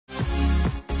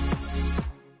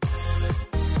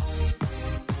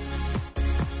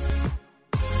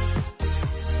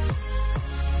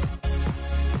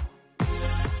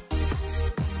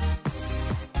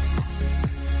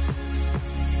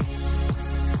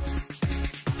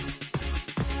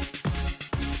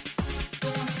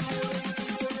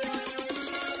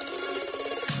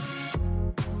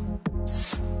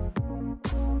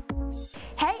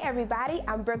everybody,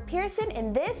 I'm Brooke Pearson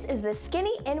and this is the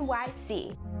Skinny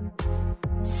NYC.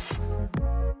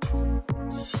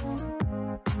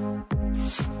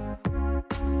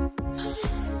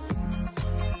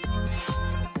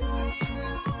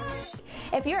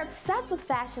 If you're obsessed with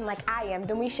fashion like I am,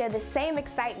 then we share the same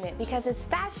excitement because it's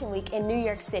Fashion Week in New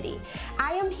York City.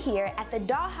 I am here at the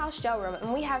Dollhouse showroom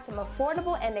and we have some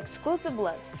affordable and exclusive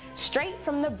looks straight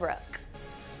from the Brooke.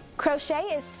 Crochet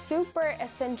is super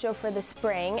essential for the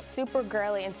spring, super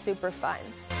girly and super fun.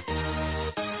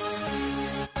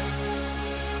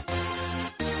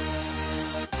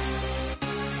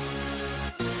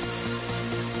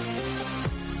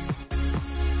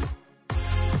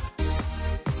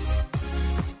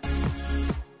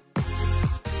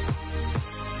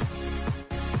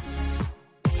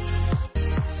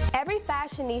 Every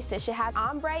fashionista should have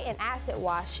ombre and acid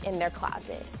wash in their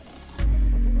closet.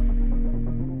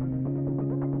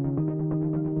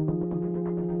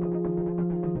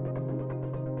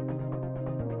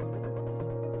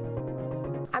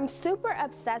 I'm super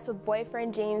obsessed with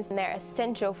boyfriend jeans and they're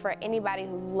essential for anybody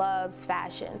who loves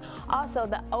fashion. Also,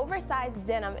 the oversized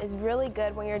denim is really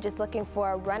good when you're just looking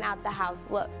for a run out the house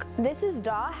look. This is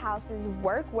Dollhouse's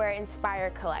workwear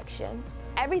inspired collection.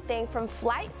 Everything from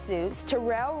flight suits to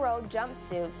railroad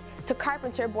jumpsuits to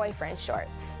carpenter boyfriend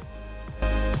shorts.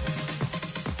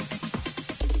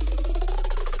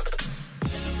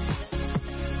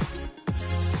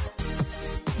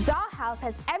 Dollhouse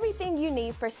has everything you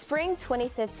need for spring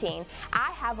 2015.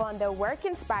 I have on the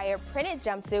work-inspired printed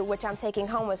jumpsuit, which I'm taking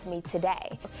home with me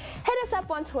today. Hit us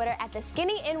up on Twitter at the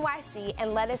Skinny NYC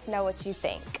and let us know what you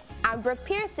think. I'm Brooke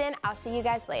Pearson. I'll see you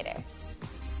guys later.